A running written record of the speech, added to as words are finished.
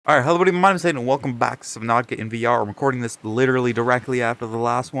Alright, hello everybody, my name is Hayden and welcome back to Subnautica in VR. I'm recording this literally directly after the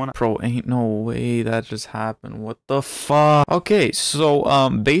last one. Bro, ain't no way that just happened. What the fuck? Okay, so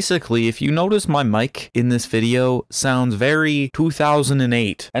basically, if you notice, my mic in this video sounds very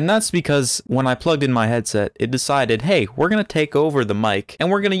 2008. And that's because when I plugged in my headset, it decided, hey, we're gonna take over the mic and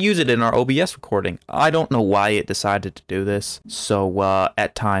we're gonna use it in our OBS recording. I don't know why it decided to do this. So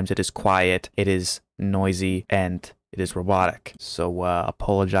at times it is quiet, it is noisy, and it is robotic. So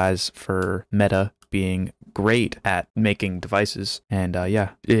apologize for Meta being great at making devices. And yeah,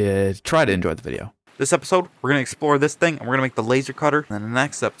 try to enjoy the video. This episode, we're going to explore this thing, and we're going to make the laser cutter. And then the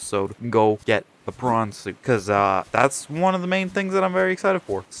next episode, we can go get the prawn suit. Because that's one of the main things that I'm very excited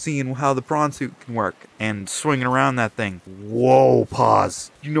for. Seeing how the prawn suit can work. And swinging around that thing. Whoa,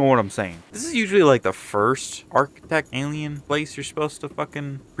 pause. You know what I'm saying. This is usually like the first architect alien place you're supposed to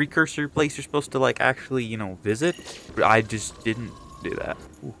fucking... precursor place you're supposed to like actually, you know, visit. But I just didn't do that.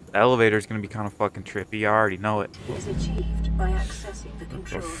 Ooh, the elevator's gonna be kind of fucking trippy. I already know it. Is achieved by accessing the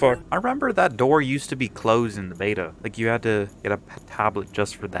control. The fuck? I remember that door used to be closed in the beta. Like you had to get a tablet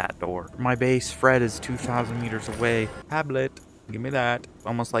just for that door. My base, Fred, is 2,000 meters away. Tablet. Give me that.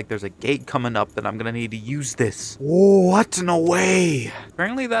 Almost like there's a gate coming up that I'm gonna need to use this. Whoa, what? No way.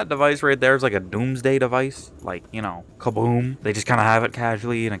 Apparently that device right there is like a doomsday device. Like, you know, kaboom. They just kind of have it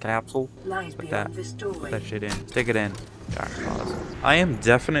casually in a capsule. Put that shit in. Stick it in. Pause. I am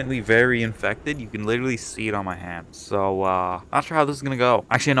definitely very infected. You can literally see it on my hand. So, not sure how this is gonna go.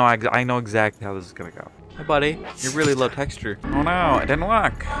 Actually, no, I know exactly how this is gonna go. Hey, buddy. You're really low texture. Oh, no. It didn't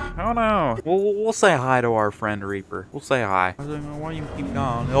work. Oh, no. We'll say hi to our friend Reaper. We'll say hi. I was like, why do you keep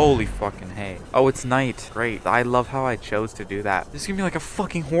going? Holy fucking hey. Oh, it's night. Great. I love how I chose to do that. This is gonna be like a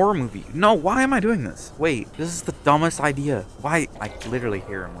fucking horror movie. No, why am I doing this? Wait, this is the dumbest idea. Why? I literally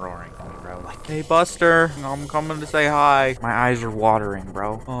hear him roaring on the road. Like, hey, Buster. I'm coming to say hi. My eyes are watering,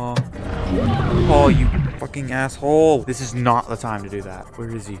 bro. Oh, you fucking asshole. This is not the time to do that.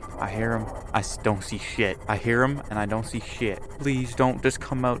 Where is he? I hear him. I don't see shit. I hear him and I don't see shit. Please don't just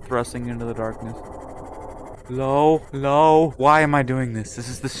come out thrusting into the darkness. Hello? Hello? Why am I doing this? This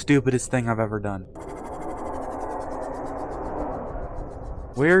is the stupidest thing I've ever done.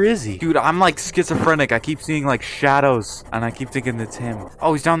 Where is he? Dude, I'm like schizophrenic. I keep seeing like shadows and I keep thinking it's him.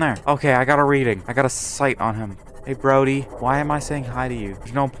 Oh, he's down there. Okay, I got a reading. I got a sight on him. Hey, Brody, why am I saying hi to you?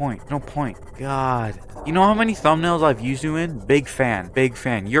 There's no point. No point. God. You know how many thumbnails I've used you in? Big fan. Big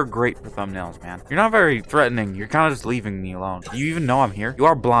fan. You're great for thumbnails, man. You're not very threatening. You're kind of just leaving me alone. Do you even know I'm here? You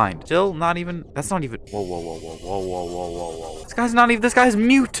are blind. Still not even... That's not even... Whoa, whoa, whoa, whoa, whoa, whoa, whoa, whoa, whoa. This guy's not even... This guy's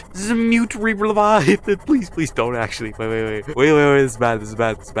mute. This is a mute Reaper Leviathan. Please, please don't actually. Wait. This is bad. This is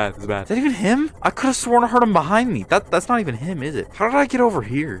bad. This is bad. This is bad. Is that even him? I could have sworn I heard him behind me. That's not even him, is it? How did I get over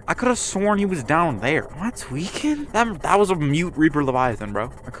here? I could have sworn he was down there. Am I tweaking? That was a mute Reaper Leviathan,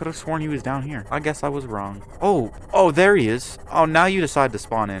 bro. I could have sworn he was down here. I guess I was wrong. Oh, there he is. Oh, now you decide to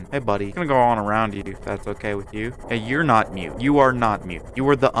spawn in. Hey, buddy. I'm gonna go on around you if that's okay with you. Hey, you're not mute. You are not mute. You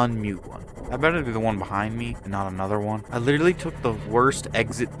are the unmute one. I better be the one behind me and not another one. I literally took the worst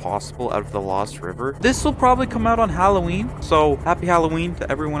exit possible out of the Lost River. This will probably come out on Halloween. So, happy Halloween to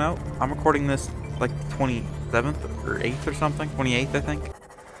everyone out. I'm recording this like 27th or 8th or something. 28th, I think.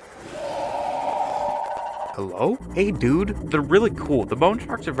 Hello? Hey, dude. They're really cool. The bone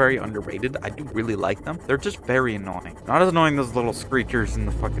sharks are very underrated. I do really like them. They're just very annoying. Not as annoying as those little screechers in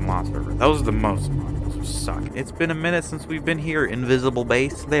the fucking Lost River. Those are the most annoying. Those suck. It's been a minute since we've been here, invisible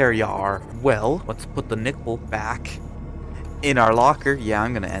base. There you are. Well, let's put the nickel back in our locker. Yeah,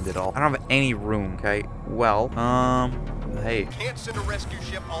 I'm gonna end it all. I don't have any room, okay? Well, hey. Can't send a rescue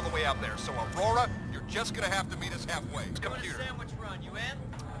ship all the way out there, so Aurora, you're just gonna have to meet us halfway. Computer. Sandwich run, you in?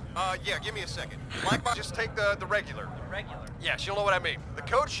 Yeah, give me a second. Blackbox, just take the regular. The regular? Yeah, she'll know what I mean. The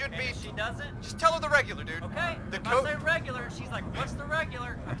code should be... If she doesn't? Just tell her the regular, dude. Okay, The if code... I say regular, she's like, what's the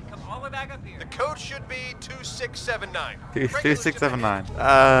regular? I have to come all the way back up here. The code should be 2679. 2679.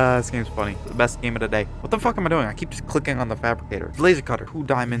 This game's funny. The best game of the day. What the fuck am I doing? I keep just clicking on the fabricator. Laser cutter, 2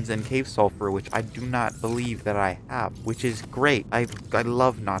 diamonds, and cave sulfur, which I do not believe that I have, which is great. I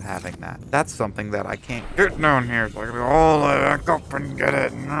love not having that. That's something that I can't get down here. So I gotta go all the way back up and get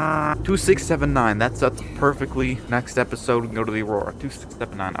it. 2679. That's perfectly. Next episode, we can go to the Aurora.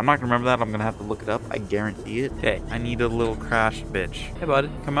 2679. I'm not gonna remember that. I'm gonna have to look it up. I guarantee it. Okay, I need a little crash, bitch. Hey, bud,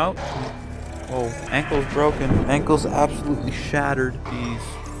 come out. Oh, ankle's broken. Ankle's absolutely shattered. Jeez.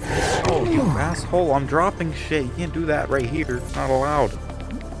 Oh, you asshole. I'm dropping shit. You can't do that right here. It's not allowed.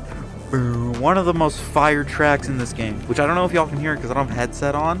 Boom. One of the most fire tracks in this game, which I don't know if y'all can hear it because I don't have a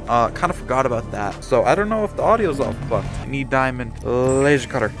headset on. Kind of forgot about that. So I don't know if the audio's off, but I need diamond laser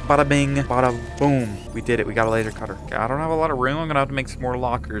cutter. Bada bing, bada boom. We did it. We got a laser cutter. Okay, I don't have a lot of room. I'm gonna have to make some more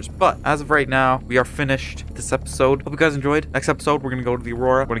lockers. But as of right now, we are finished this episode. Hope you guys enjoyed. Next episode, we're gonna go to the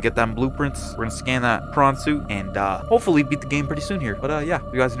Aurora. We're gonna get them blueprints. We're gonna scan that prawn suit and hopefully beat the game pretty soon here. But yeah,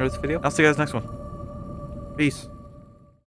 if you guys enjoyed this video, I'll see you guys next one. Peace.